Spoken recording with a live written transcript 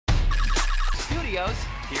studios,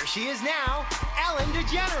 here she is now, Ellen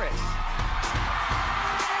DeGeneres.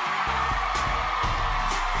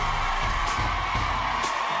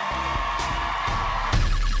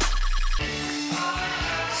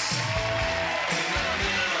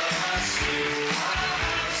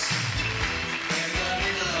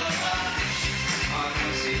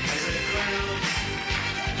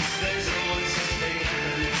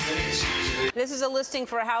 This is a listing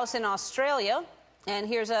for a house in Australia, and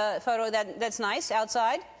here's a photo that's nice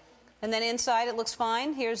outside, and then inside it looks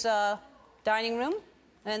fine. Here's a dining room,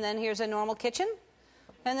 and then here's a normal kitchen,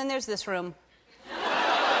 and then there's this room.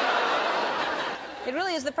 It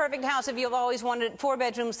really is the perfect house if you've always wanted 4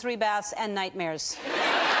 bedrooms, 3 baths, and nightmares.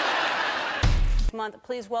 This month,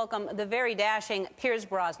 please welcome the very dashing Pierce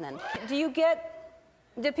Brosnan.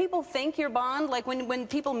 Do people think you're Bond? Like, when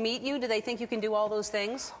people meet you, do they think you can do all those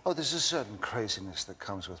things? Oh, there's a certain craziness that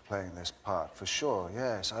comes with playing this part, for sure,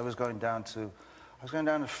 yes. I was going down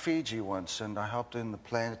to Fiji once, and I hopped in the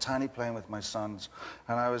plane, a tiny plane with my sons,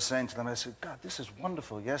 and I was saying to them, I said, God, this is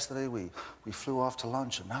wonderful. Yesterday we flew off to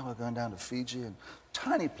lunch, and now we're going down to Fiji, and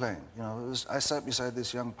tiny plane, you know. I sat beside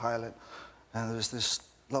this young pilot, and there was this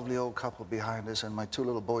lovely old couple behind us, and my 2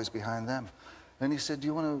 little boys behind them. And he said, do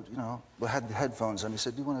you want to, you know, we had the headphones on. He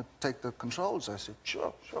said, do you want to take the controls? I said,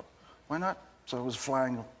 sure, why not? So I was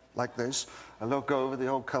flying like this. I look over, the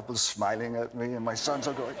old couple's smiling at me, and my sons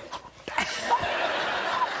are going...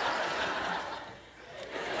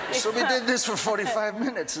 So we did this for 45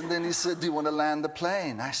 minutes, and then he said, do you want to land the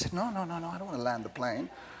plane? I said, no, I don't want to land the plane.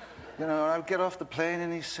 You know, I would get off the plane,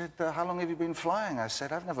 and he said, how long have you been flying? I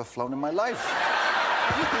said, I've never flown in my life.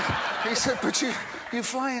 He said, but you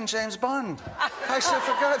fly in James Bond. I said,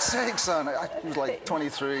 for God's sake, son. I was like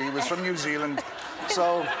 23. He was from New Zealand.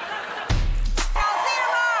 So